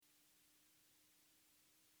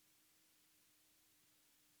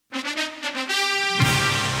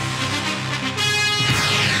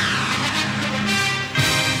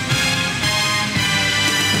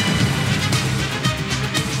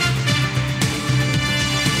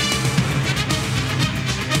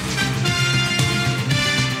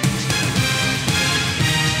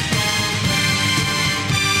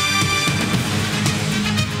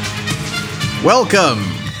Welcome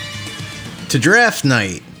to Draft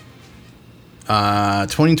Night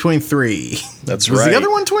 2023. That's was right. The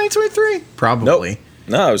other one 2023? Probably. Nope.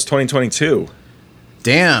 No, it was 2022.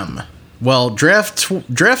 Damn. Well, Draft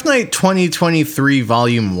Night 2023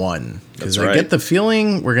 Volume 1. Because I get the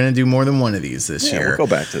feeling we're going to do more than one of these this year. We'll go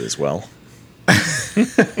back to this well.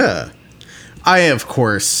 I, of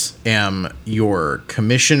course, am your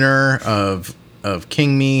commissioner of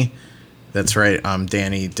King Me. That's right, I'm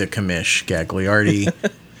Danny DeCommish Gagliardi.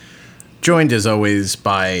 Joined, as always,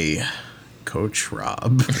 by Coach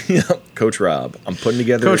Rob. Yeah, Coach Rob. I'm putting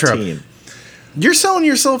together a team. You're selling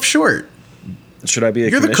yourself short. Should I be a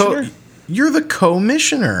commissioner? You're the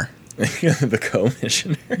commissioner. The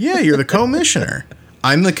commissioner? Yeah, you're the commissioner.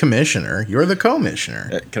 I'm the commissioner. You're the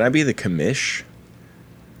commissioner. Can I be the commish?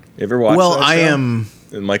 You ever watch that show? I am...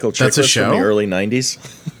 Michael Chiklis That's a show? from the early 90s?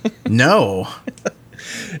 No.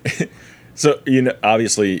 So,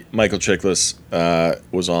 obviously, Michael Chiklis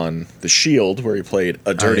was on The Shield, where he played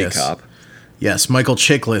a dirty cop. Yes, Michael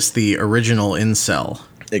Chiklis, the original incel.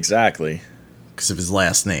 Exactly. Because of his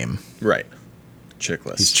last name. Right.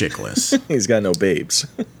 Chiklis. He's Chiklis. He's got no babes.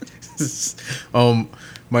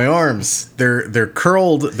 My arms, they're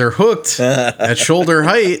curled, they're hooked at shoulder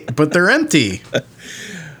height, but they're empty.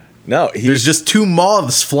 No, there's just two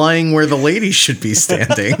moths flying where the lady should be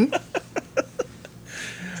standing.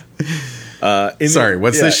 Sorry,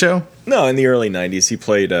 what's this show? No, in the early 90s, he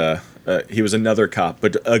played, he was another cop,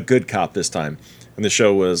 but a good cop this time. And the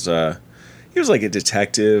show was, he was like a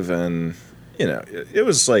detective, and, it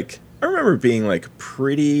was like, I remember being like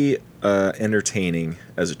pretty entertaining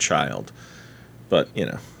as a child. But,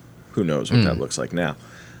 who knows what that looks like now.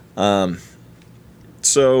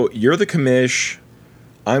 So you're the commish.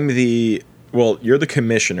 You're the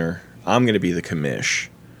commissioner. I'm going to be the commish.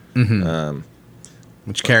 Mm-hmm.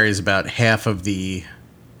 Which carries about half of the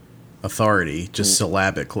authority, just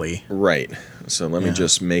syllabically. Right. So let me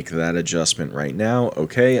just make that adjustment right now.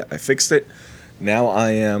 Okay, I fixed it. Now I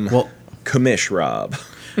am commish Rob.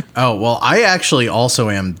 Oh, well, I actually also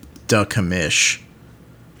am the commish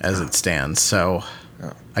as it stands. So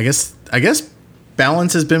I guess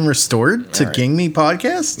balance has been restored to King Me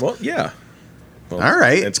podcast. Well, yeah. Well, all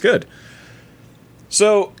right. It's good.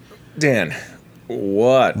 So, Dan,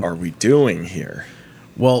 what are we doing here?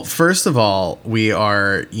 Well, first of all, we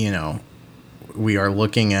are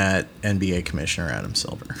looking at NBA Commissioner Adam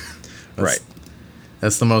Silver.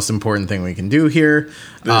 That's the most important thing we can do here.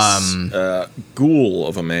 This ghoul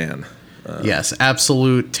of a man. Yes,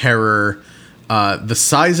 absolute terror. The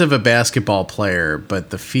size of a basketball player, but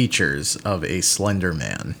the features of a slender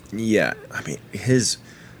man. Yeah, I mean,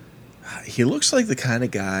 he looks like the kind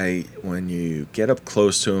of guy, when you get up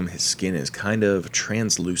close to him, his skin is kind of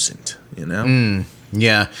translucent,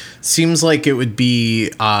 Yeah, seems like it would be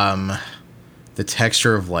the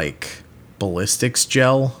texture of like ballistics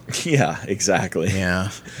gel. Yeah, exactly.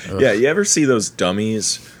 Yeah. Ugh. Yeah, you ever see those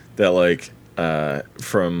dummies that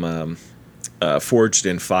from Forged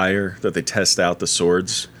in Fire, that they test out the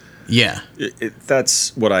swords? Yeah.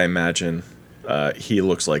 That's what I imagine he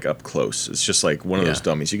looks like up close. It's just like one of those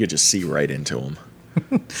dummies. You could just see right into him.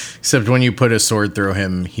 Except when you put a sword through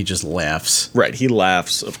him, he just laughs. Right, he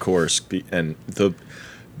laughs, of course, and the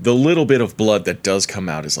little bit of blood that does come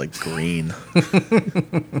out is like green.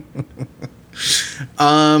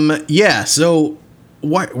 Yeah, so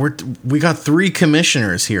we got 3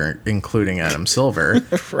 commissioners here, including Adam Silver.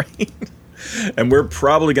 Right. And we're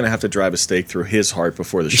probably going to have to drive a stake through his heart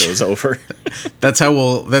before the show's over. That's how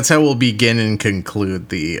we'll begin and conclude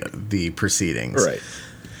the proceedings. Right.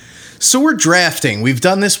 So we're drafting. We've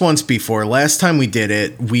done this once before. Last time we did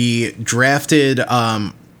it, we drafted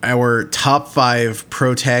our top 5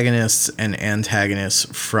 protagonists and antagonists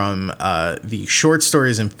from the short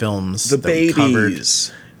stories and films that we covered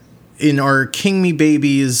in our King Me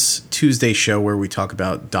Babies Tuesday show, where we talk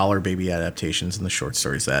about dollar baby adaptations and the short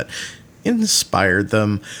stories that inspired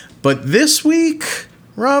them. But this week,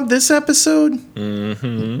 Rob, this episode,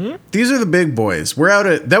 these are the big boys. We're out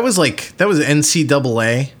at that was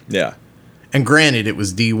NCAA. Yeah. And granted, it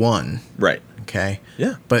was D1. Right. Okay.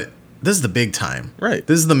 Yeah. But this is the big time. Right.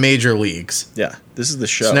 This is the major leagues. Yeah. This is the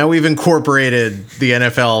show. So now we've incorporated the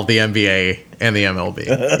NFL, the NBA, and the MLB.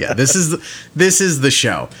 Yeah. This is the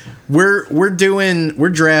show. We're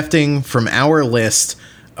drafting from our list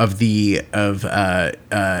of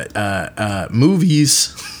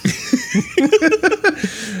movies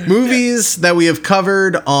movies that we have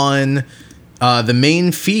covered on the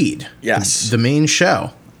main feed. Yes. The main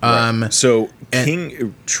show. Right. So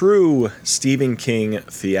true Stephen King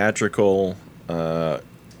theatrical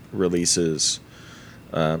releases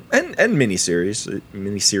and miniseries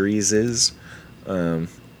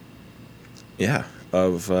Yeah,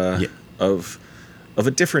 of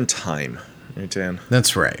a different time, right, Dan?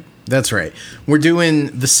 That's right. That's right. We're doing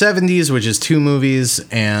the 70s, which is 2 movies,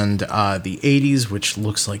 and the 80s, which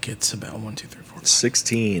looks like it's about 1, 2, 3, 4, 5.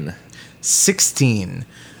 16. 16.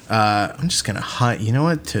 I'm just going to hide. You know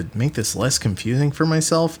what? To make this less confusing for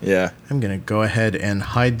myself, Yeah. I'm going to go ahead and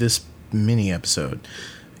hide this mini episode.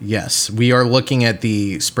 Yes, we are looking at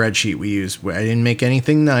the spreadsheet we used. I didn't make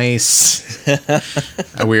anything nice.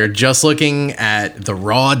 We are just looking at the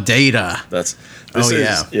raw data.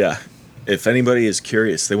 Yeah. If anybody is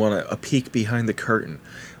curious, they want a peek behind the curtain.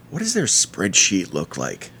 What does their spreadsheet look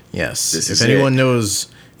like? Yes. If anyone knows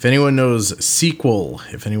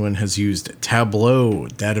SQL, if anyone has used Tableau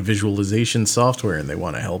data visualization software and they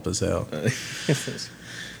want to help us out.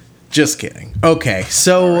 Just kidding. Okay,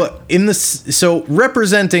 so right.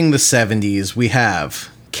 Representing the 70s, we have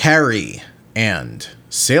Carrie and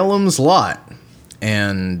Salem's Lot,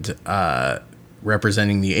 and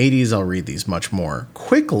representing the 80s, I'll read these much more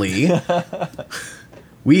quickly.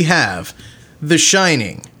 We have The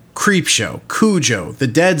Shining, Creepshow, Cujo, The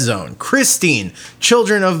Dead Zone, Christine,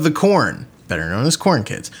 Children of the Corn, better known as Corn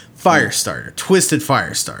Kids, Firestarter, Twisted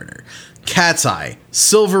Firestarter, Cat's Eye,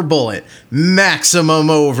 Silver Bullet,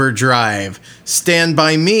 Maximum Overdrive, Stand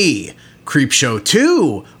By Me, Creepshow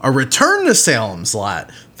 2, A Return to Salem's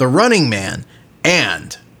Lot, The Running Man,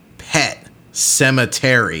 and Pet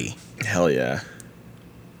Sematary. Hell yeah.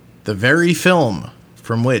 The very film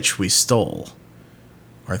from which we stole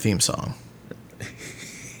our theme song.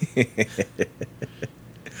 It's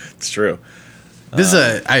true. This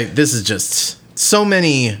is just so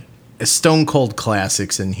many stone cold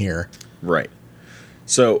classics in here. Right.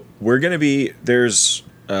 So we're going to be, there's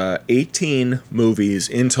 18 movies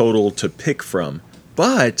in total to pick from,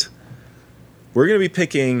 but we're going to be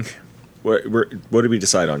picking, what did we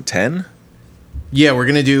decide on, 10? Yeah, we're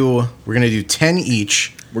going to do 10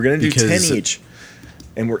 each. We're going to do 10 each.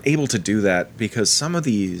 And we're able to do that because some of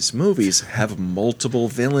these movies have multiple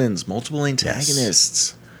villains, multiple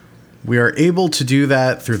antagonists. Yes. We are able to do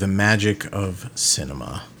that through the magic of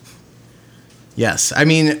cinema. Yes, I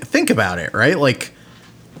mean, think about it, right? Like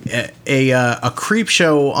a creep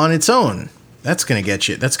show on its own, that's going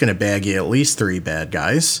to bag you at least 3 bad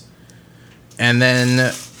guys. And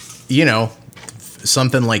then,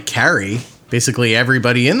 something like Carrie, basically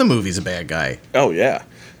everybody in the movie's a bad guy. Oh, yeah.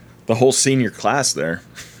 The whole senior class there.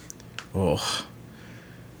 Oh.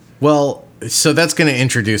 Well, so that's going to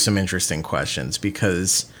introduce some interesting questions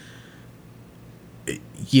because,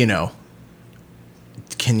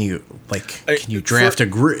 can you draft a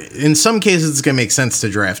group? In some cases, it's going to make sense to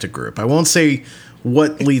draft a group. I won't say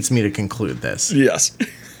what leads me to conclude this. Yes.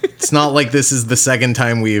 It's not like this is the second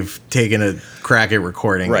time we've taken a crack at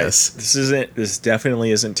recording this. This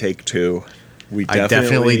definitely isn't take 2. I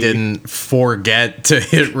definitely didn't forget to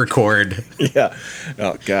hit record. Yeah.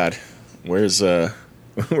 Oh God. Where's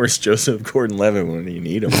Joseph Gordon-Levitt when you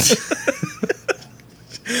need him?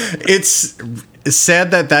 It's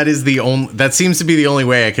sad that is that seems to be the only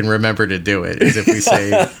way I can remember to do it, is if we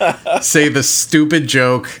say the stupid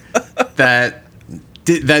joke that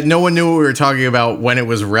no one knew what we were talking about when it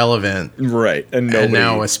was relevant. Right. And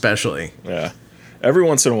now especially. Yeah. Every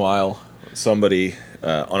once in a while, somebody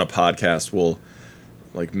on a podcast will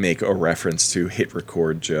make a reference to hit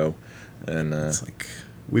record Joe, and it's like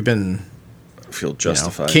we've been feel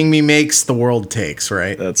justified. King me makes, the world takes,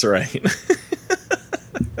 right? That's right.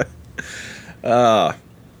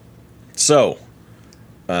 So,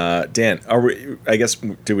 Dan,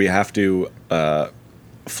 do we have to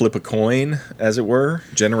flip a coin, as it were,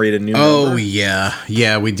 generate a new number? Oh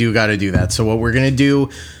yeah, we do got to do that. So what we're gonna do,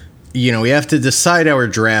 we have to decide our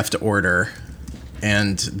draft order.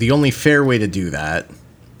 And the only fair way to do that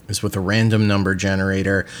is with a random number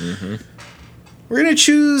generator. Mm-hmm. We're going to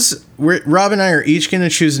choose... Rob and I are each going to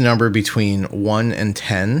choose a number between 1 and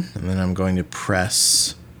 10. And then I'm going to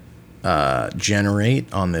press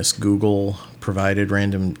generate on this Google-provided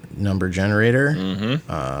random number generator.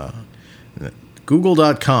 Mm-hmm.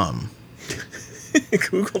 Google.com.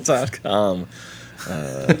 Google.com.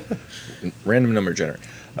 Random number generator.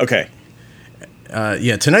 Okay.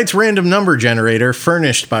 Tonight's random number generator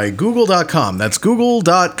furnished by Google.com. That's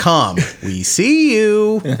Google.com. We see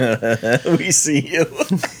you. We see you.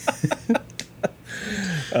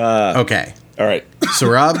 Okay. All right. So,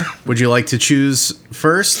 Rob, would you like to choose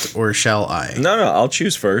first, or shall I? No, I'll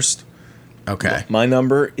choose first. Okay. My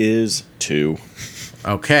number is 2.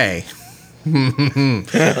 Okay.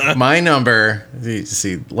 My number...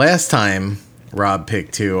 See, last time Rob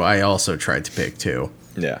picked 2, I also tried to pick 2.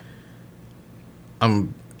 Yeah.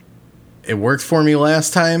 It worked for me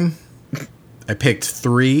last time. I picked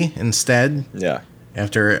 3 instead. Yeah.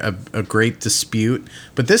 After a great dispute.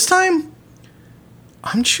 But this time,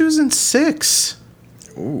 I'm choosing 6.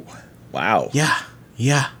 Ooh. Wow.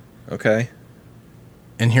 Yeah. Okay.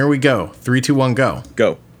 And here we go. 3, 2, 1, go.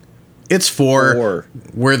 Go. It's 4.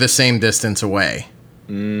 We're the same distance away.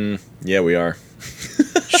 Yeah, we are.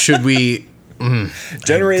 Should we...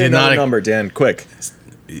 Generate another number, Dan. Quick.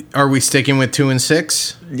 Are we sticking with 2 and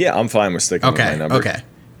 6? Yeah, I'm fine with sticking with my number. Okay.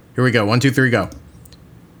 Here we go. 1, 2, 3, go.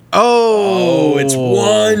 Oh, it's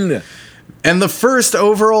 1. And the first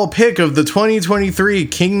overall pick of the 2023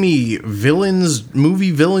 King Me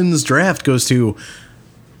Villians Draft goes to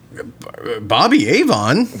Bobby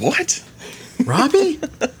Avon. What? Robbie?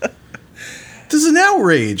 This is an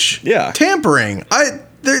outrage. Yeah. Tampering.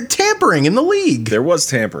 They're tampering in the league. There was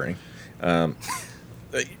tampering. The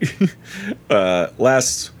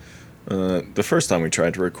first time we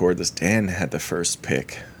tried to record this, Dan had the first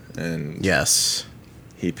pick. And yes.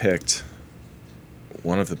 He picked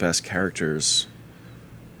one of the best characters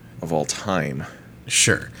of all time.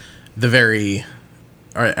 Sure.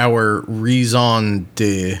 Our raison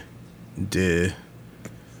de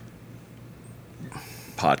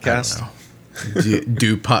podcast?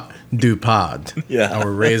 Du pod. Yeah.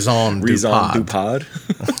 Our raison du pod. Du pod.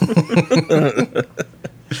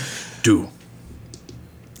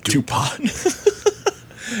 Du pod.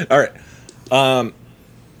 All right.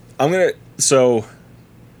 So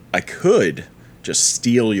I could just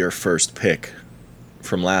steal your first pick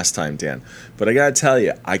from last time, Dan. But I gotta tell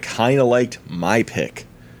you, I kind of liked my pick.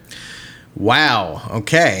 Wow.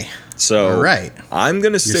 Okay. So all right. I'm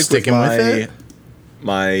gonna stick with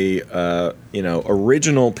my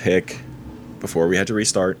original pick before we had to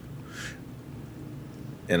restart,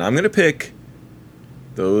 and I'm gonna pick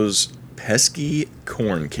those pesky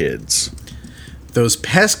corn kids. Those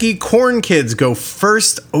pesky corn kids go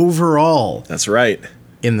first overall. That's right.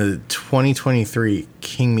 In the 2023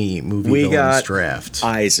 King Me Movie Villains Draft.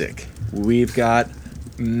 Isaac. We've got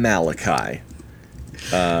Malachi.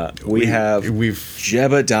 We have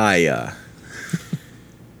Jebediah.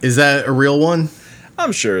 Is that a real one?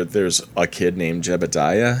 I'm sure there's a kid named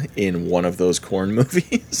Jebediah in one of those corn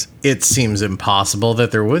movies. It seems impossible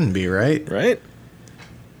that there wouldn't be, right? Right.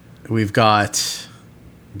 We've got...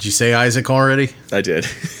 Did you say Isaac already? I did.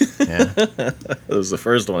 Yeah. That was the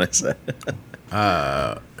first one I said.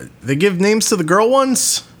 They give names to the girl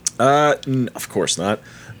ones? Of course not.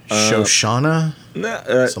 Shoshana?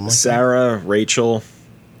 Sarah, like Rachel.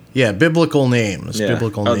 Yeah, biblical names. Yeah.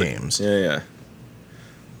 Biblical names. Yeah.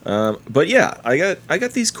 But yeah, I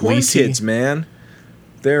got these corn kids, man.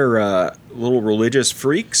 They're little religious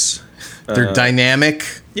freaks. They're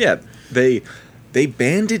dynamic. Yeah, they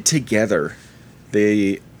banded together.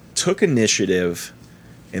 They took initiative,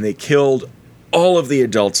 and they killed all of the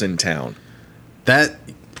adults in town. They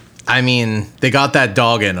got that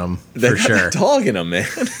dog in them, for sure. That dog in them, man.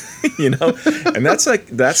 And that's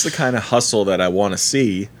the kind of hustle that I want to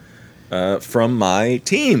see from my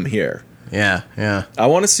team here. Yeah. I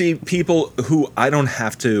want to see people who I don't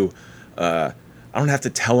have to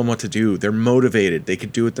tell them what to do. They're motivated. They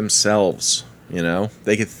could do it themselves.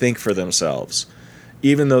 They could think for themselves.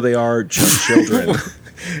 Even though they are just children.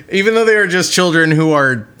 Even though they are just children who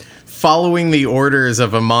are following the orders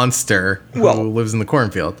of a monster who lives in the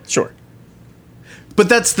cornfield. Sure. But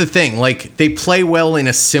that's the thing. Like, they play well in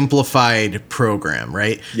a simplified program,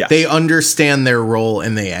 right? Yes. They understand their role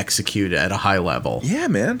and they execute at a high level. Yeah,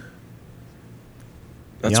 man.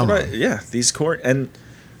 That's these corn... And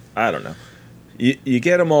I don't know. You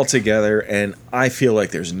get them all together, and I feel like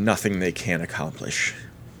there's nothing they can't accomplish.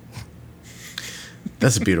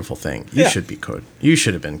 That's a beautiful thing. You should be coach. You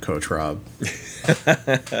should have been Coach Rob.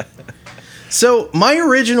 So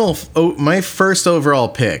my first overall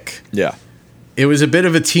pick. Yeah. It was a bit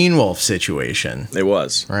of a Teen Wolf situation. It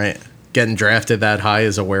was. Right. Getting drafted that high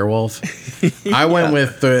as a werewolf. I went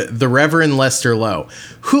with the Reverend Lester Lowe,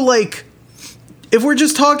 who, like, if we're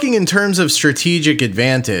just talking in terms of strategic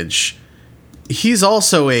advantage, he's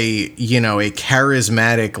also a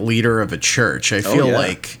charismatic leader of a church. I feel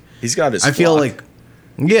like he's got his. I feel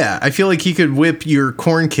like he could whip your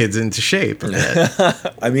corn kids into shape a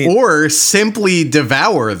bit. Or simply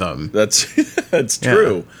devour them. That's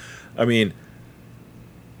true. I mean,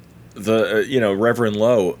 the Reverend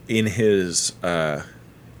Lowe in his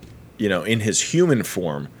human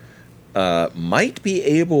form might be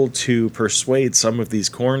able to persuade some of these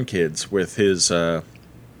corn kids with his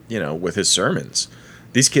sermons.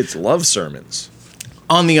 These kids love sermons.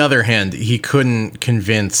 On the other hand, he couldn't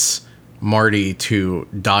convince Marty to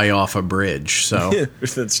die off a bridge, so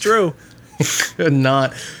that's true.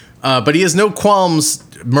 not. But he has no qualms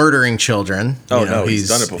murdering children. Oh, no, he's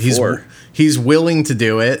done it before. He's willing to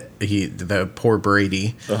do it. The poor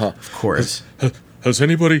Brady, of course. Has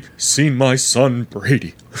anybody seen my son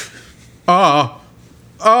Brady? For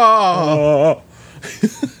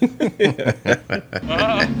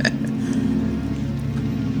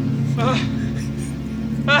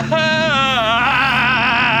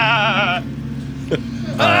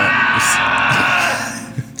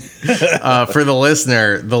the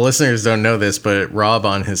listeners don't know this, but Rob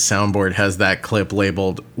on his soundboard has that clip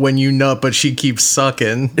labeled "When you nut, but she keeps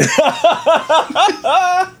sucking."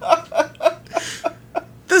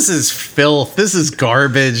 This is filth. This is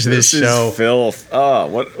garbage. This show is filth. Oh,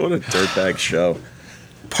 what a dirtbag show.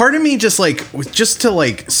 Part of me just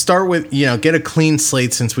to start with, get a clean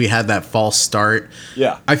slate since we had that false start.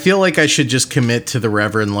 Yeah. I feel like I should just commit to the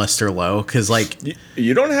Reverend Lester Lowe because,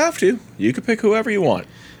 you don't have to. You can pick whoever you want.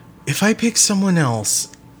 If I pick someone else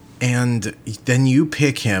and then you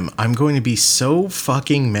pick him, I'm going to be so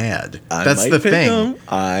fucking mad. That's the thing.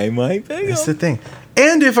 I might pick him. That's the thing.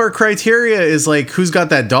 And if our criteria is who's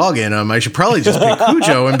got that dog in him, I should probably just pick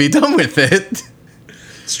Cujo and be done with it.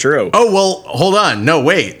 It's true. Oh, well, hold on. No,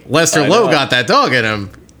 wait. Lester Lowe got that dog in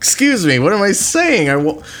him. Excuse me. What am I saying?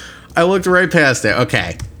 I looked right past it.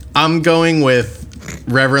 Okay. I'm going with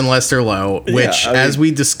Reverend Lester Lowe, which, as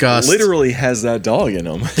we discussed... literally has that dog in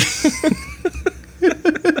him.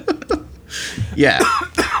 Yeah.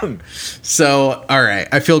 So, all right.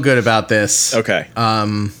 I feel good about this. Okay.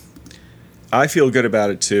 I feel good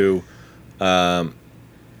about it, too.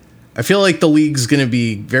 I feel like the league's going to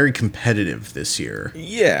be very competitive this year.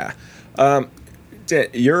 Yeah. I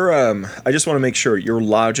just want to make sure your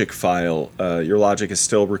logic is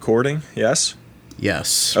still recording, yes?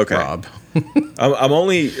 Yes, okay. Rob. I'm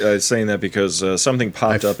only saying that because something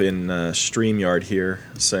popped up in StreamYard here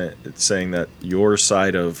saying that your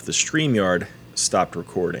side of the StreamYard stopped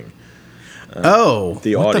recording. The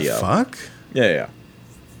audio. What the fuck? Yeah.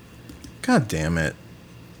 God damn it.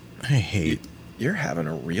 I hate... You're having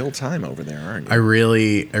a real time over there, aren't you? I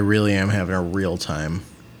really am having a real time.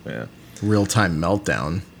 Yeah. Real time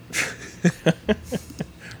meltdown.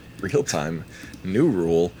 Real time. New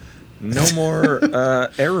rule. No more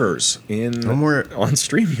errors on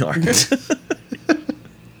StreamYard.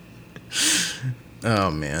 Oh,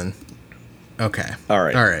 man. Okay. All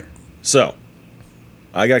right. So,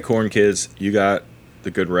 I got Corn Kids. You got the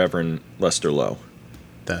good Reverend Lester Lowe.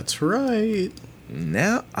 That's right.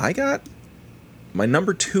 Now, I got my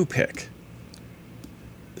number 2 pick.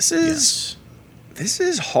 This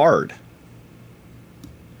is hard.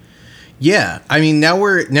 Yeah, I mean now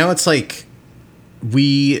it's like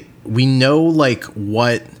we know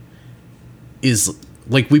what is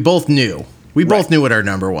we both knew. We both knew what our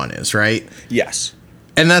number 1 is, right? Yes.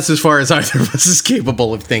 And that's as far as either of us is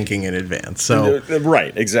capable of thinking in advance. So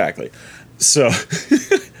right, exactly. So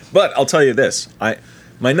but I'll tell you this.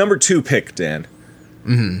 My number 2 pick, Dan.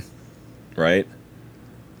 Mhm. Right?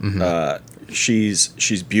 Mm-hmm.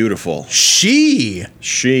 She's beautiful. She.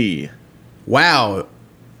 Wow.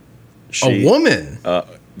 A woman. Va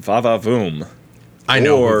voom. I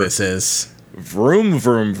know who this is. Vroom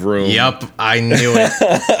vroom vroom. Yep, I knew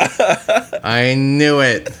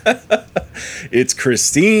it. It's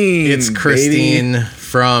Christine. It's Christine, baby.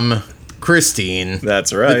 From Christine.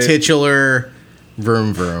 That's right. The titular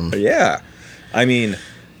vroom vroom. Yeah. I mean,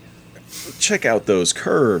 check out those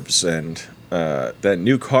curves and that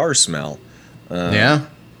new car smell. Yeah.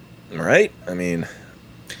 Right? I mean,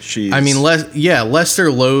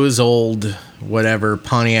 Lester Lowe's old, whatever,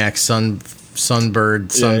 Pontiac Sunbird,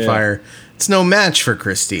 Sunfire. Yeah. It's no match for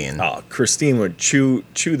Christine. Oh, Christine would chew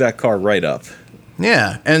that car right up.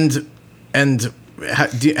 Yeah. And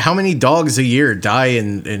how many dogs a year die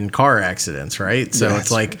in car accidents, right? So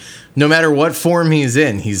it's like, no matter what form he's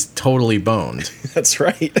in, he's totally boned. That's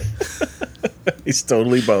right. He's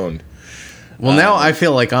totally boned. Well, now I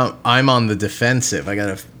feel like I'm on the defensive. I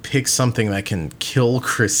gotta pick something that can kill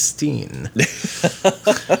Christine.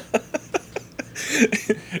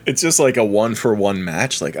 It's just like a 1-for-1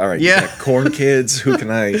 match. Like, all right, you got Corn Kids. Who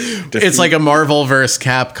can I defeat? It's like a Marvel versus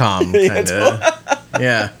Capcom kind of.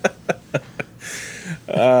 Yeah.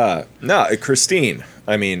 No, Christine.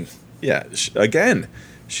 I mean, yeah. Again,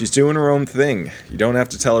 she's doing her own thing. You don't have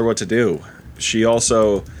to tell her what to do. She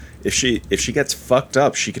also, if she gets fucked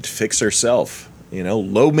up, she could fix herself.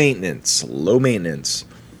 Low maintenance.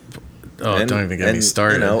 Oh, don't even get me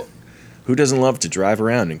started. Who doesn't love to drive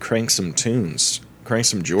around and crank some tunes? Crank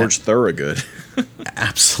some George Thorogood.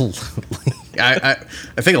 Absolutely. I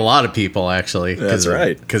think a lot of people actually. That's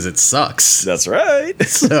right. Because it sucks. That's right.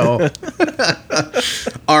 So,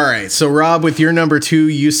 all right. So, Rob, with your number 2,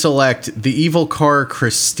 you select the evil car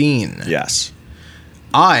Christine. Yes.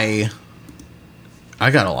 I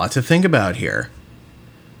got a lot to think about here.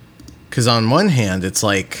 Because on one hand, it's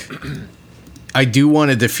like, I do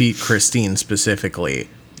want to defeat Christine specifically.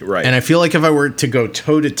 Right. And I feel like if I were to go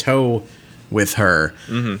toe-to-toe with her,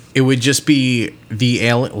 it would just be the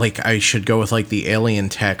alien. Like, I should go with, like, the alien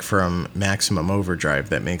tech from Maximum Overdrive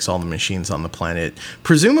that makes all the machines on the planet,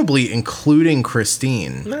 presumably including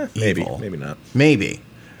Christine. Maybe. evil. Maybe not. Maybe.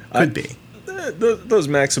 Could be. Those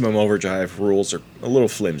Maximum Overdrive rules are a little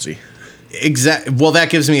flimsy. Well, that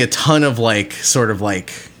gives me a ton of, like, sort of,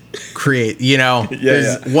 like, create,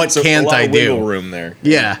 what So can't a lot I of do? wiggle room there.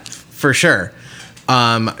 Yeah, for sure.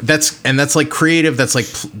 That's like creative. That's like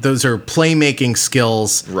those are playmaking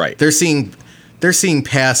skills. Right. They're seeing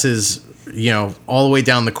passes, all the way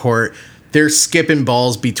down the court. They're skipping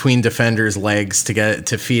balls between defenders' legs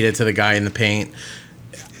to feed it to the guy in the paint.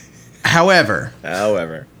 However,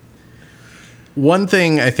 one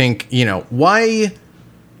thing I think, why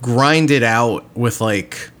grind it out with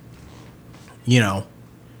like,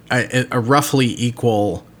 a roughly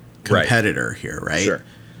equal competitor here, right? Sure.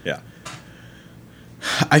 Yeah.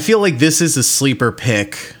 I feel like this is a sleeper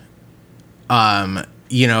pick.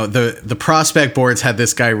 The prospect boards had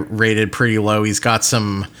this guy rated pretty low. He's got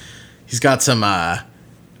some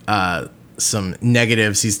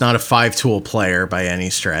negatives. He's not a 5-tool player by any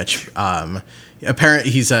stretch.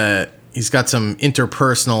 Apparently he's got some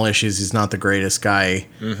interpersonal issues. He's not the greatest guy,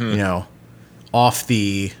 off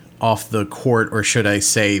the court, or should I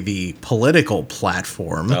say the political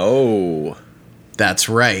platform. Oh, that's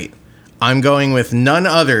right. I'm going with none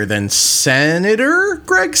other than Senator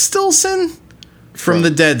Greg Stilson from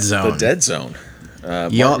the Dead Zone. The Dead Zone.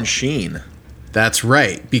 Martin Sheen. That's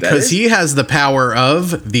right, because he has the power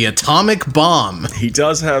of the atomic bomb. He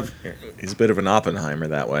does have... He's a bit of an Oppenheimer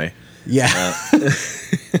that way. Yeah.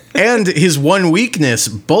 And his one weakness,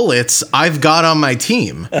 bullets, I've got on my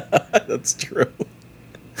team. That's true.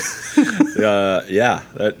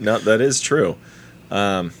 That is true.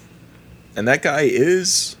 And that guy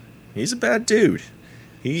he's a bad dude.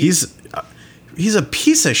 He's a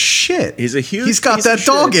piece of shit. He's a huge He's got that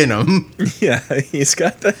dog in him. Yeah, he's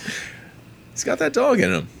got that dog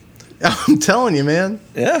in him. I'm telling you, man.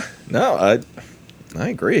 Yeah. No, I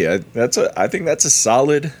agree. I think that's a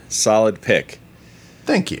solid pick.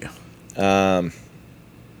 Thank you. All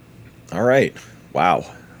right. Wow.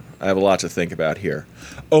 I have a lot to think about here.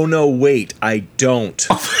 Oh, no, wait, I don't.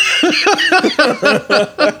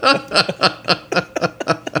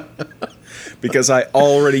 Because I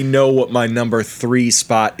already know what my number 3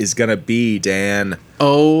 spot is going to be, Dan.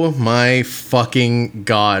 Oh, my fucking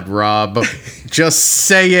God, Rob. Just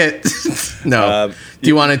say it. No. Do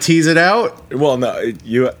you want to tease it out? Well, no.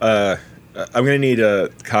 I'm going to need a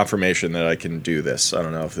confirmation that I can do this. I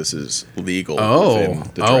don't know if this is legal. Oh,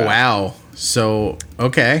 wow. So,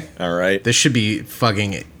 okay. All right. This should be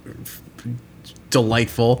fucking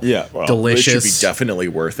delightful. Yeah. Well, delicious. It should be definitely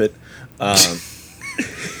worth it.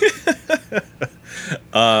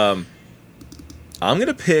 I'm going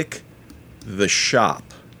to pick The Shop.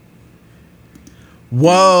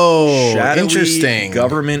 Whoa. Shadowy interesting.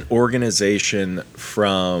 Government organization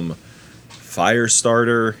from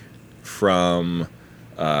Firestarter, from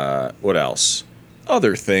what else?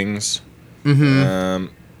 Other things. Mm-hmm.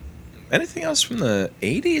 Anything else from the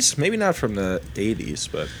 80s? Maybe not from the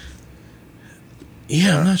 80s, but...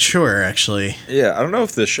 Yeah, I'm not sure, actually. Yeah, I don't know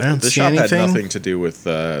if the shop anything. had nothing to do with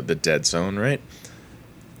the Dead Zone, right?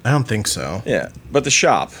 I don't think so. Yeah, but the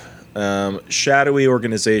shop. Shadowy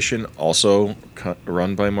organization, also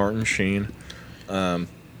run by Martin Sheen.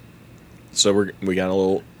 So we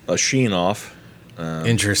got a Sheen off.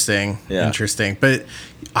 Interesting. Yeah. Interesting. But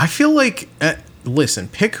I feel like, listen,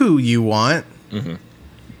 pick who you want. Mm-hmm.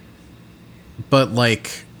 But,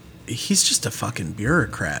 like, he's just a fucking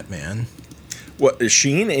bureaucrat, man. What, is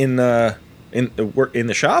Sheen in the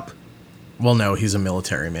shop? Well, no, he's a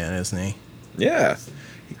military man, isn't he? Yeah.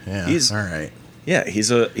 Yeah. All right. Yeah,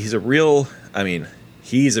 he's a real. I mean,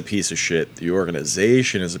 he's a piece of shit. The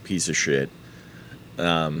organization is a piece of shit.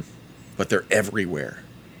 But they're everywhere.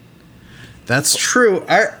 That's true.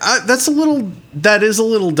 That is a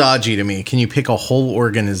little dodgy to me. Can you pick a whole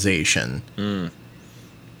organization? All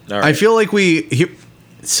right. I feel like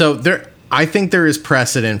I think there is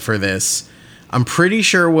precedent for this. I'm pretty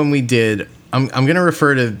sure when we did, I'm going to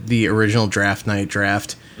refer to the original Draft Night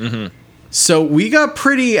draft. Mm-hmm. So we got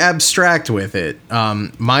pretty abstract with it.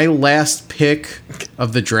 My last pick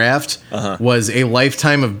of the draft was a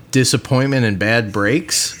lifetime of disappointment and bad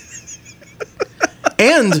breaks.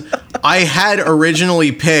 And I had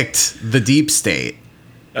originally picked the Deep State.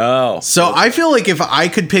 Oh. So I feel like if I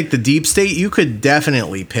could pick the Deep State, you could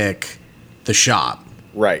definitely pick the Shop.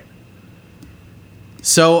 Right.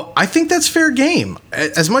 So I think that's fair game.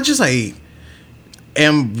 As much as I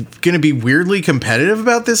am going to be weirdly competitive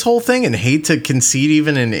about this whole thing and hate to concede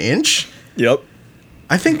even an inch. Yep.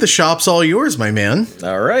 I think the Shop's all yours, my man.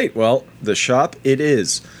 All right. Well, the Shop it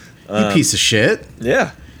is. You piece of shit.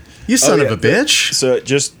 Yeah. You son of a bitch. So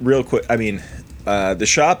just real quick, I mean, the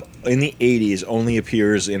Shop in the 80s only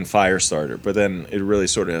appears in Firestarter, but then it really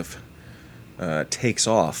sort of takes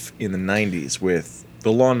off in the 90s with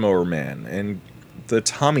the Lawnmower Man and the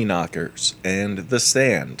Tommyknockers and the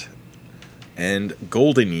Stand and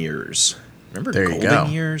Golden Years. Remember there you Golden go.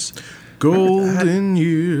 Years? Golden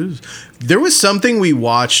Years. There was something we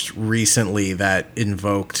watched recently that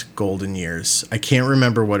invoked Golden Years. I can't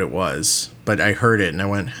remember what it was, but I heard it and I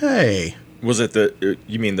went, hey. Was it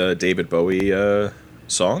you mean the David Bowie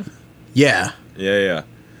song? Yeah. Yeah.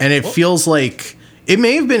 And it feels like, it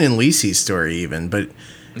may have been in Lisi's story even, but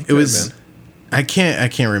it was, I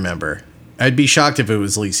can't remember. I'd be shocked if it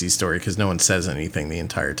was Lisi's story because no one says anything the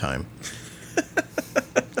entire time.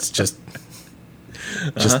 It's just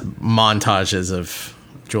montages of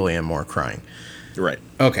Julianne Moore crying. Right.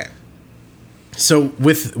 Okay. So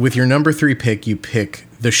with your number 3 pick, you pick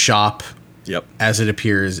the Shop. Yep. As it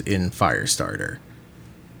appears in Firestarter,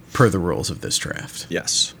 per the rules of this draft.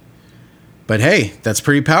 Yes. But hey, that's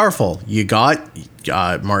pretty powerful. You got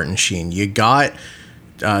Martin Sheen. You got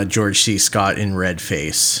George C. Scott in red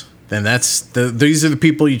face. Then these are the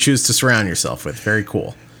people you choose to surround yourself with. Very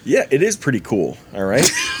cool. Yeah, it is pretty cool. All right.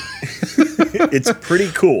 It's pretty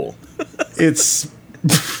cool.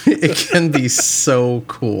 It can be so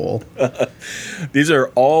cool. These are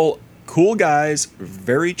all cool guys,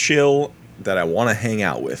 very chill, that I want to hang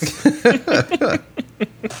out with.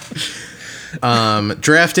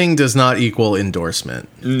 Drafting does not equal endorsement.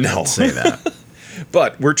 No. I'd say that.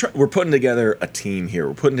 But we're putting together a team here.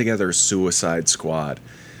 We're putting together a Suicide Squad,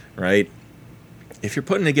 right? If you're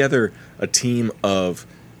putting together a team of,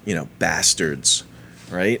 bastards,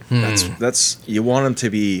 right? That's you want them to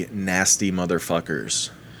be nasty motherfuckers,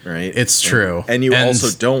 right? It's true. And you also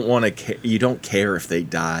don't want to you don't care if they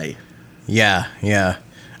die. Yeah.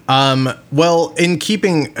 Well, in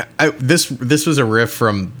keeping this was a riff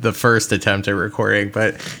from the first attempt at recording,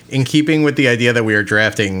 but in keeping with the idea that we are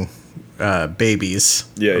drafting babies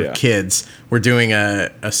or kids, we're doing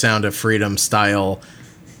a Sound of Freedom style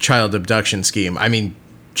child abduction scheme. I mean,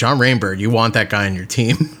 John Rainbird, you want that guy on your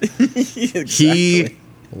team. Exactly. He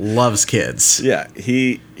loves kids. Yeah,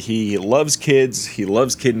 he loves kids. He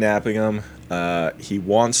loves kidnapping them. He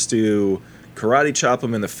wants to karate chop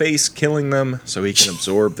them in the face, killing them so he can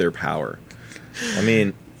absorb their power. I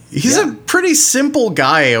mean, he's a pretty simple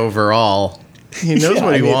guy overall. He knows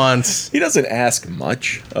what he wants. He doesn't ask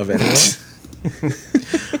much of anyone.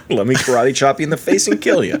 Let me karate chop you in the face and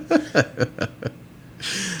kill you.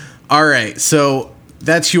 All right, so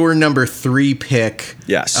that's your number 3 pick.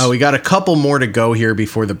 Yes. We got a couple more to go here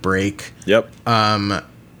before the break. Yep.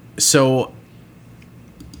 So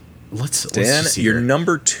let's Dan, just see your here.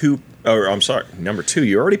 number 2. Oh, I'm sorry. Number 2.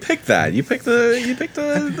 You already picked that. You picked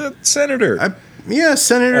the senator.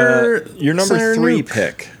 Senator. Your number Senator 3 Nuke.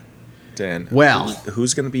 pick, Dan. Well,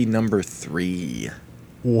 who's going to be number 3?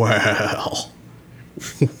 Well.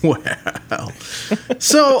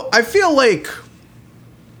 So I feel like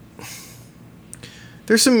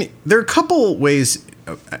there are a couple ways.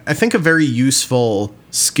 I think a very useful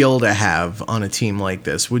skill to have on a team like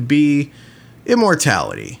this would be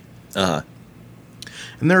immortality. And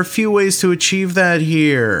there are a few ways to achieve that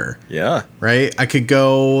here. Yeah. Right? I could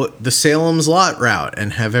go the Salem's Lot route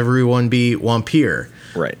and have everyone be Wampir.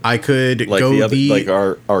 Right. I could like go like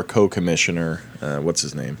our co-commissioner, what's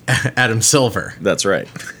his name? Adam Silver. That's right.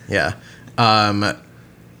 Yeah.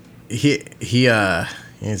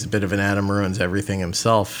 He's a bit of an Adam Ruins Everything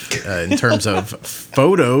himself in terms of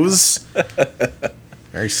photos.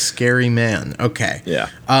 Very scary man. Okay. Yeah.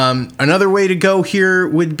 Another way to go here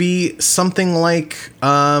would be something like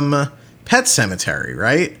Pet Cemetery,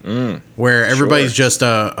 right? Where everybody's just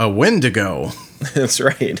a Wendigo. That's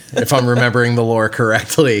right. If I'm remembering the lore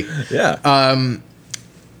correctly. Yeah.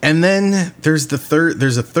 And then there's a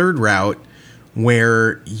third route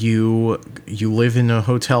where you live in a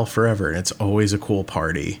hotel forever and it's always a cool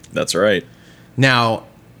party. That's right. Now,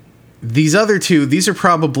 these other two, these are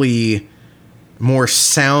probably more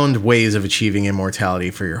sound ways of achieving immortality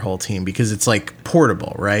for your whole team because it's like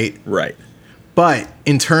portable, right? Right. But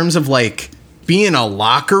in terms of like being a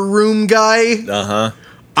locker room guy,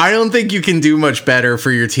 I don't think you can do much better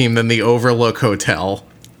for your team than the Overlook Hotel.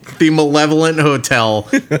 The malevolent hotel,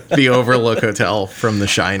 the Overlook Hotel from The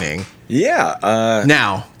Shining. Yeah.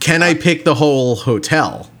 Now, can I pick the whole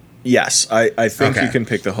hotel? Yes, I think you can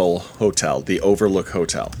pick the whole hotel, the Overlook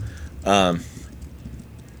Hotel.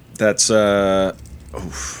 That's,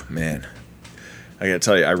 man. I gotta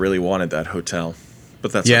tell you, I really wanted that hotel.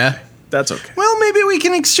 But that's okay. That's okay. Well, maybe we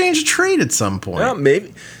can exchange a trade at some point. Well,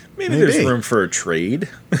 maybe there's room for a trade.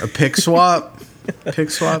 A pick swap?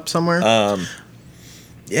 Pick swap somewhere?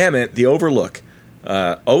 Yeah, man, the Overlook.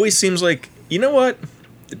 Always seems like, you know what?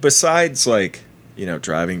 Besides, like, you know,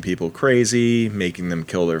 driving people crazy, making them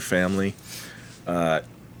kill their family,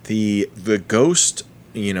 the ghost,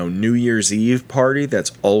 you know, New Year's Eve party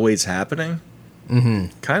that's always happening,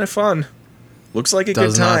 kind of fun. Looks like a good time.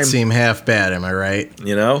 Does not seem half bad, am I right?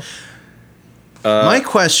 You know? My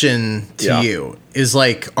question to you is,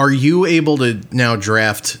 like, are you able to now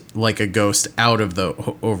draft, like, a ghost out of the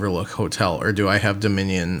Overlook Hotel, or do I have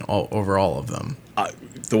dominion over all of them?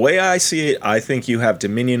 The way I see it, I think you have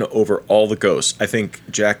dominion over all the ghosts. I think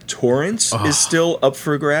Jack Torrance is still up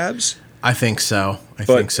for grabs. I think so. I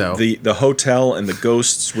think so. The hotel and the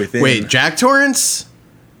ghosts within. Wait, Jack Torrance?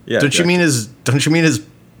 Yeah. Don't you mean his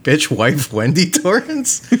bitch wife Wendy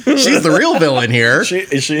Torrance? She's the real villain here.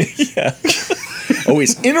 Is she? Yeah. Oh,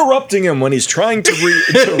 he's interrupting him when he's trying to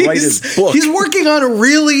write his book. He's working on a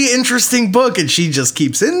really interesting book, and she just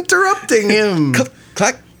keeps interrupting him.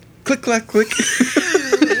 Clack, click, clack, click.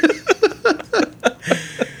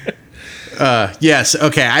 Yes,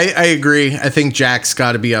 okay, I agree. I think Jack's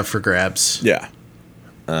got to be up for grabs. Yeah.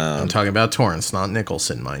 I'm talking about Torrance, not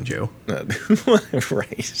Nicholson, mind you.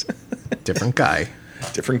 Right. Different guy.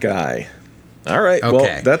 Different guy. All right.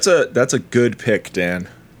 Okay. Well, that's a good pick, Dan.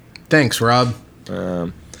 Thanks, Rob.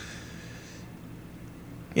 You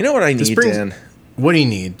know what I need, Dan? What do you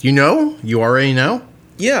need? You know? You already know?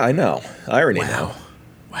 Yeah, I know. I already know.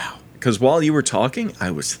 Wow. Because while you were talking,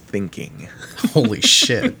 I was thinking. Holy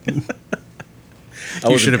shit. I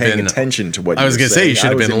wasn't paying attention to what you were saying. I was going to say, you should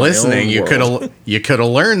have been listening. You could have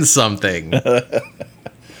learned something.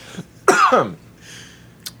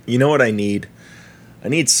 You know what I need? I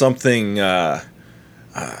need something, like,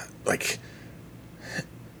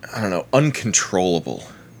 I don't know, uncontrollable.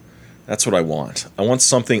 That's what I want. I want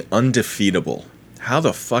something undefeatable. How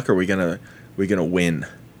the fuck are we gonna win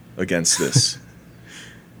against this?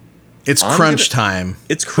 It's crunch time.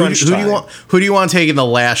 It's crunch time. Who do you want taking the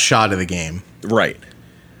last shot of the game? Right.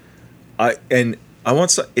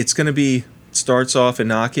 It's gonna be, starts off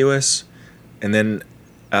innocuous, and then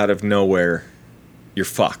out of nowhere, you're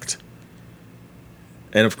fucked.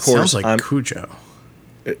 And of course, sounds like Cujo.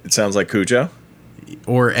 It sounds like Cujo?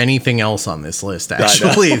 Or anything else on this list,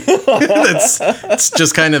 actually. It's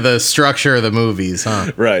just kind of the structure of the movies,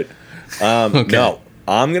 huh? Right. Okay. No,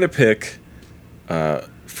 I'm going to pick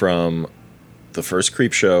from the first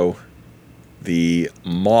Creep Show, the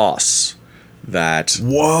moss that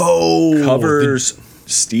covers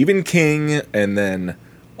Stephen King and then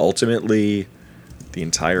ultimately the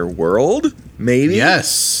entire world, maybe?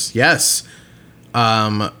 Yes.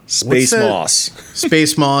 Space moss.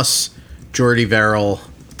 Space moss, Jordy Verrill.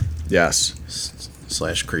 Yes.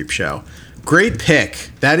 / Creep Show. Great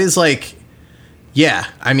pick. That is like, yeah,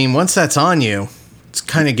 I mean, once that's on you, it's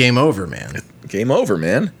kind of game over, man. Game over,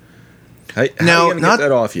 man. How are you going to get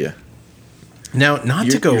that off you? Now,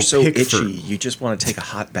 you're so pick itchy. You just want to take a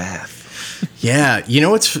hot bath. Yeah. You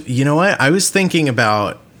know what? I was thinking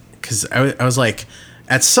about, because I was like,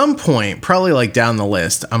 at some point, probably like down the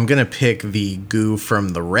list, I'm going to pick the goo from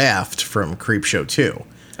the raft from Creep Show 2.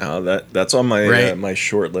 Oh, that's on my my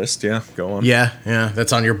short list. Yeah, go on. Yeah,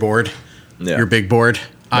 that's on your board. Yeah. Your big board.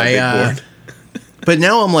 My big board. But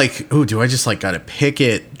now I'm like, oh, do I just like got to pick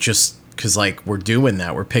it just because like we're doing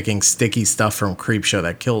that? We're picking sticky stuff from Creep Show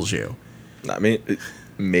that kills you. I mean,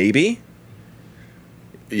 maybe.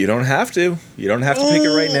 You don't have to. You don't have to pick it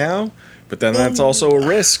right now. But then that's also a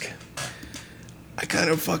risk. I kind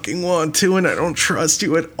of fucking want to, and I don't trust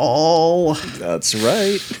you at all. That's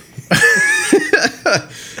right.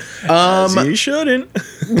 As you shouldn't.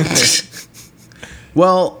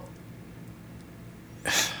 Well,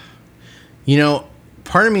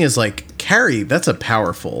 part of me is like, Carrie, that's a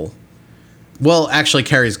powerful. Well, actually,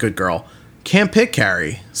 Carrie's good girl. Can't pick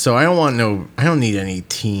Carrie, so I don't need any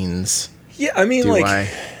teens. Yeah, I mean,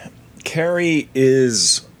 Carrie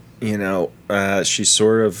is, she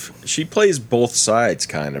plays both sides,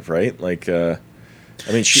 kind of, right? Like,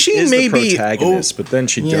 I mean, she is the protagonist, but then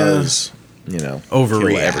she does, overreact.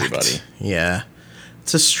 Kill everybody. Yeah.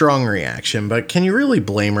 It's a strong reaction, but can you really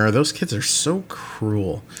blame her? Those kids are so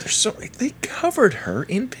cruel. They covered her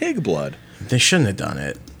in pig blood. They shouldn't have done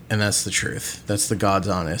it, and that's the truth. That's the God's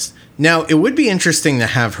honest. Now, it would be interesting to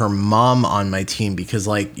have her mom on my team because,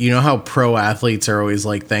 like, you know how pro athletes are always,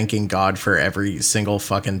 like, thanking God for every single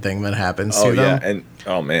fucking thing that happens to them? Oh, yeah, and,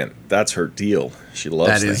 oh, man, that's her deal. She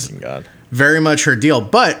loves thanking God. Very much her deal,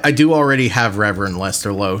 but I do already have Reverend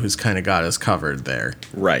Lester Lowe, who's kind of got us covered there.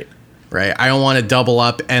 Right. I don't want to double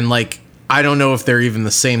up, and, like, I don't know if they're even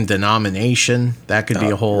the same denomination. That could be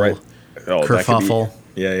a whole kerfuffle.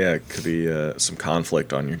 Yeah, it could be some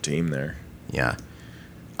conflict on your team there. Yeah.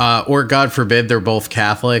 Or, God forbid, they're both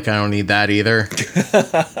Catholic. I don't need that either.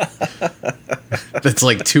 That's,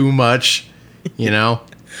 like, too much, you know?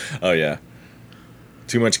 Oh, yeah.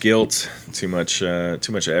 Too much guilt, too much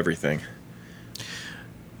of everything.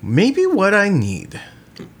 Maybe what I need.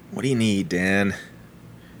 What do you need, Dan?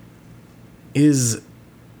 Is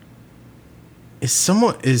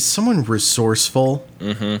someone resourceful,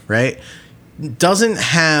 right? Doesn't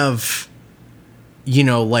have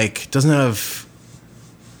doesn't have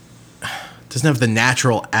the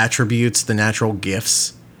natural attributes, the natural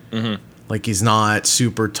gifts. Like he's not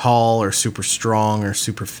super tall or super strong or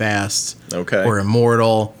super fast, or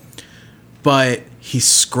immortal, but he's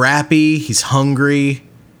scrappy, he's hungry,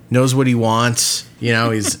 knows what he wants,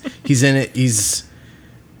 he's in it,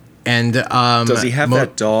 and does he have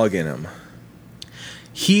that dog in him?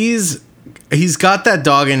 He's got that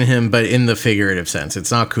dog in him, but in the figurative sense.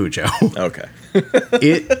 It's not Cujo. Okay.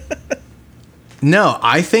 No,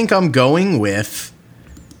 I think I'm going with,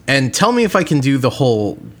 and tell me if I can do the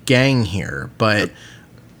whole gang here, but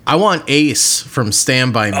I want Ace from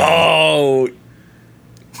Stand By Me. Oh,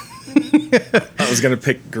 I was gonna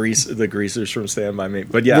pick the Greasers from Stand By Me,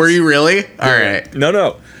 but yes. Were you really? All right.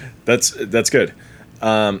 No, that's good.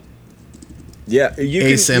 Yeah,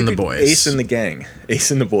 Ace and the boys. Ace and the gang. Ace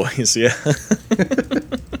and the boys. Yeah.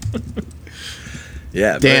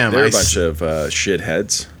 Yeah. Damn, they're a bunch of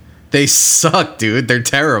shitheads. They suck, dude. They're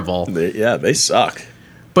terrible. They suck.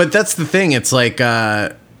 But that's the thing. It's like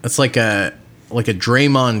a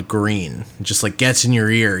Draymond Green. It just like gets in your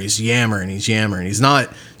ear. He's yammering. He's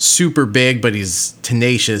not super big, but he's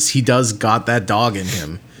tenacious. He does got that dog in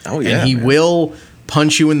him. Oh yeah. And he will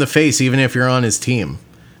punch you in the face even if you're on his team.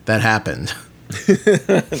 That happened.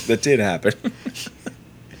 That did happen.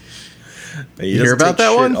 You hear about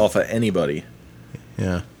that one? Off of anybody.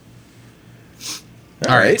 Yeah.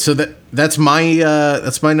 All right. So that's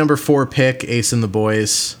my number 4 pick, Ace and the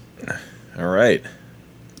Boys. All right.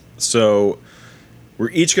 So we're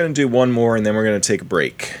each going to do one more, and then we're going to take a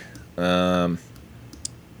break. My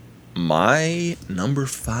number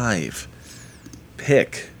 5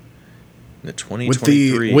 pick in the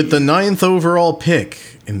 2023 with the 9th overall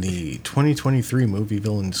pick in the 2023 movie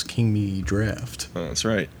Villains King Me Draft. Oh, that's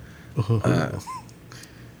right.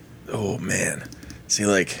 Oh man, see,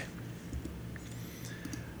 like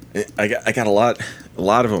I got a lot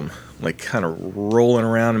of them, like kind of rolling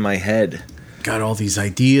around in my head. Got all these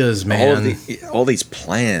ideas, man. All these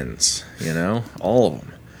plans, all of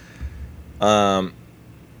them.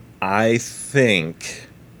 I think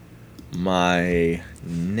my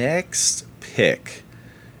next pick,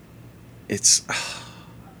 it's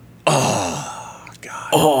oh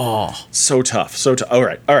god, so tough. All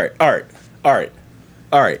right.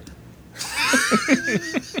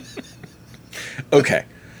 Okay.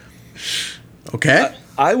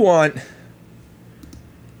 I want.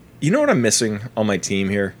 You know what I'm missing on my team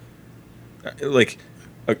here? Let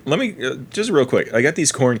me just real quick. I got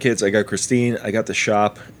these corn kids. I got Christine. I got the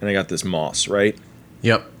shop, and I got this Moss. Right?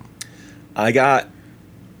 Yep.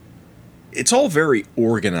 It's all very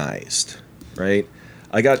organized, right?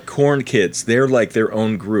 I got corn kids. They're like their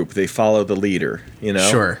own group. They follow the leader.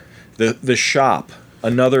 Sure. The shop,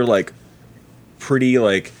 another like pretty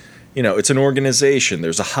like. It's an organization.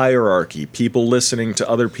 There's a hierarchy. People listening to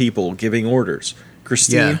other people giving orders.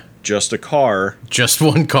 Christine, just a car. Just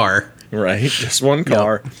one car. Right? Just one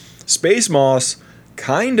car. Yep. Space Moss,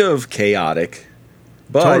 kind of chaotic.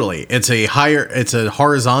 But totally. It's a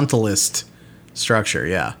horizontalist structure,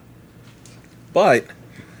 yeah. But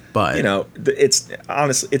it's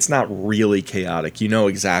honestly, it's not really chaotic. You know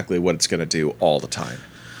exactly what it's going to do all the time.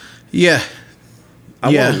 Yeah.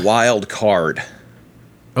 I want a wild card.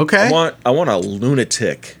 Okay. I want a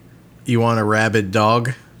lunatic. You want a rabid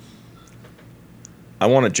dog? I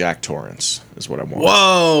want a Jack Torrance is what I want.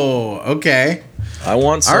 Whoa, okay. I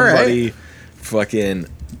want somebody fucking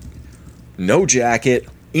no jacket,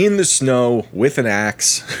 in the snow with an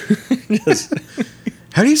axe.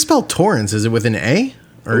 How do you spell Torrance? Is it with an A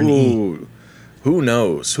or an E? Ooh, who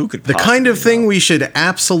knows? Who could The kind of thing we should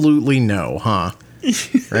absolutely know, huh?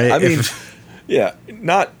 Right? I mean, yeah,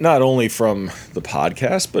 not only from the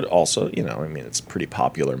podcast, but also, it's a pretty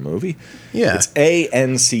popular movie. Yeah. It's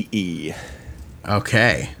ANCE.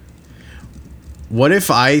 Okay. What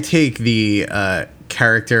if I take the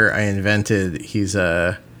character I invented? He's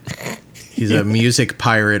a music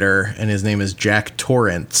pirater, and his name is Jack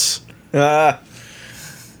Torrance. There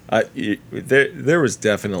was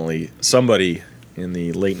definitely somebody in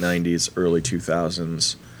the late 90s, early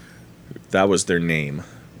 2000s. That was their name,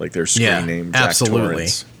 like their screen name, Jack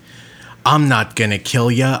Torrance. I'm not going to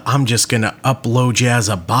kill ya. I'm just going to upload you as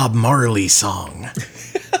a Bob Marley song.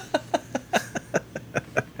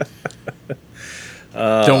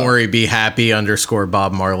 Don't worry, be happy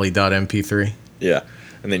 _Bob Marley.mp3. Yeah.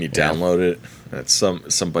 And then you download it, and it's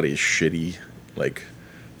somebody's shitty, like,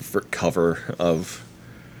 for cover of,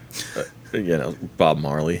 Bob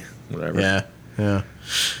Marley, whatever. Yeah.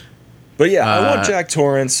 But yeah, I want Jack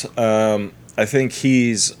Torrance. I think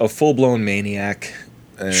he's a full-blown maniac.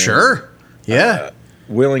 And, sure. Yeah.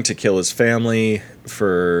 Willing to kill his family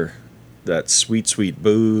for that sweet, sweet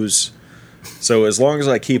booze. So as long as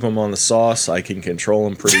I keep him on the sauce, I can control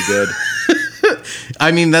him pretty good.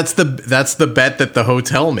 I mean, that's the bet that the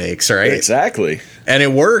hotel makes, right? Exactly. And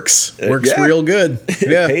it works. Works real good.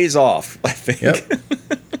 Yeah. It pays off, I think. Yep.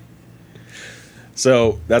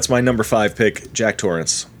 So that's my number 5 pick, Jack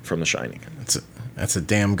Torrance from The Shining. That's a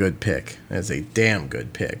damn good pick. That's a damn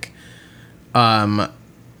good pick. I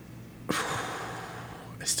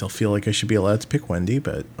still feel like I should be allowed to pick Wendy,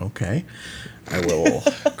 but okay. I will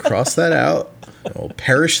cross that out. I will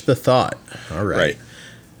perish the thought. All right.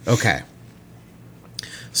 Okay.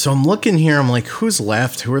 So I'm looking here. I'm like, who's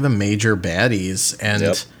left? Who are the major baddies?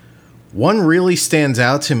 And one really stands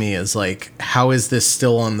out to me is like, how is this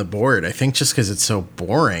still on the board? I think just because it's so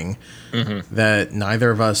boring that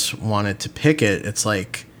neither of us wanted to pick it. It's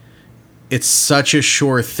like, it's such a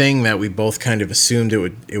sure thing that we both kind of assumed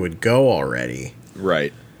it would go already.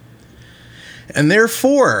 Right. And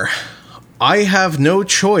therefore, I have no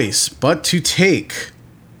choice but to take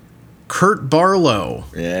Kurt Barlow.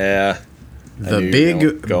 Yeah. The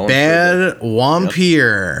big bad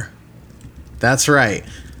vampire. Yep. That's right.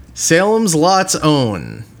 Salem's Lot's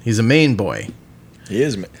own. He's a Maine boy. He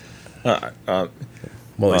is. Well,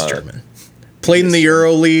 he's German. Played in the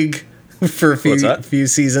EuroLeague for a few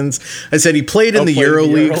seasons. I said he played in the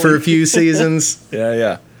EuroLeague for a few seasons.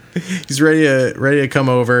 Yeah. He's ready to come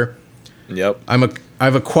over. Yep.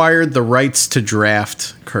 I've acquired the rights to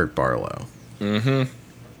draft Kurt Barlow. Mm-hmm.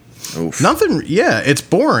 Oof. Nothing. Yeah, it's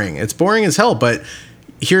boring. It's boring as hell. But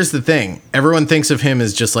here's the thing: everyone thinks of him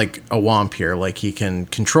as just like a vampire. Like he can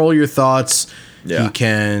control your thoughts. Yeah. He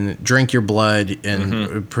can drink your blood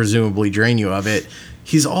and presumably drain you of it.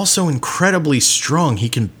 He's also incredibly strong. He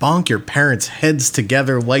can bonk your parents' heads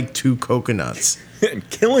together like 2 coconuts. And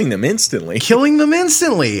killing them instantly.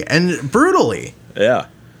 And brutally. Yeah.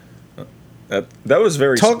 That was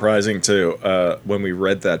very surprising, too, when we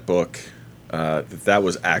read that book, that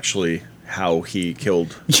was actually how he killed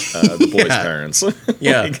the boy's parents.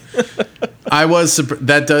 Yeah. I was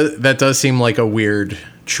that does seem like a weird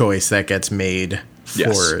choice that gets made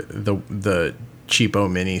for the cheapo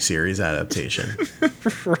miniseries adaptation.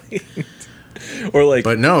 Right. Or like,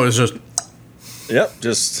 but no, it's just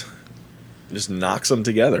just knocks them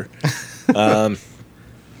together.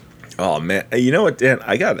 Oh man, you know what, Dan?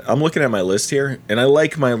 I'm looking at my list here, and I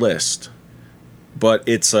like my list, but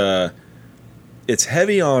it's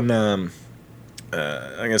heavy on I'm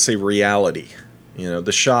gonna say reality.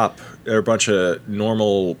 The shop, they're a bunch of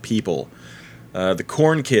normal people. The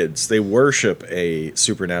Corn Kids, they worship a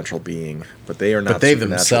supernatural being, but they are not. But they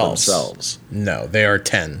themselves. No, they are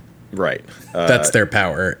 10. Right. That's their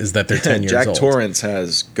power. Is that they're 10 years old. Jack Torrance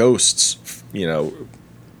has ghosts,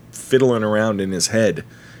 fiddling around in his head,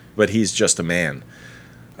 but he's just a man.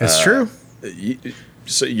 It's true.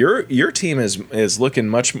 So your team is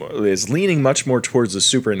leaning much more towards the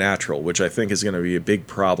supernatural, which I think is going to be a big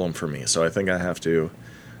problem for me. So I think I have to.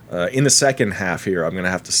 In the second half here, I'm going to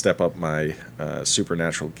have to step up my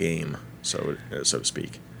supernatural game, so to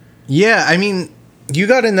speak. Yeah, I mean, you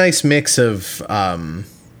got a nice mix of,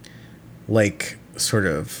 like, sort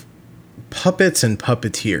of puppets and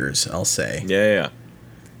puppeteers, I'll say. Yeah.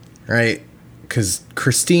 Right? Because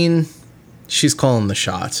Christine, she's calling the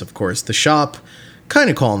shots, of course. The shop, kind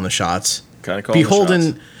of calling the shots.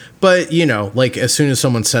 Beholden, but, like, as soon as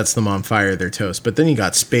someone sets them on fire, they're toast. But then you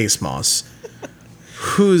got Space Moss.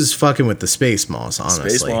 Who's fucking with the Space Moss, honestly?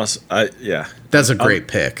 Space Moss, yeah. That's a great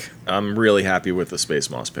pick. I'm really happy with the Space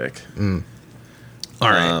Moss pick. All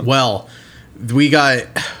right. Well, we got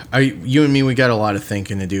you and me. We got a lot of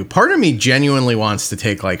thinking to do. Part of me genuinely wants to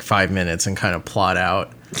take like 5 minutes and kind of plot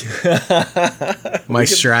out my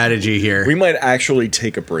strategy here. We might actually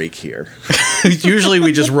take a break here. Usually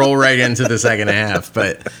we just roll right into the second half,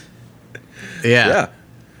 but yeah.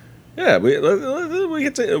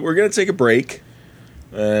 We're gonna take a break,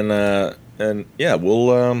 and yeah,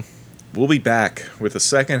 we'll be back with the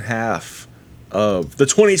second half of the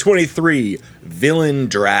 2023 Villian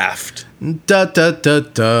Draft. Da da da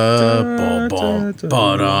da ba ba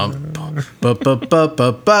ba ba ba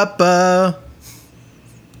ba ba ba.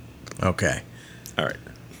 Okay. All right.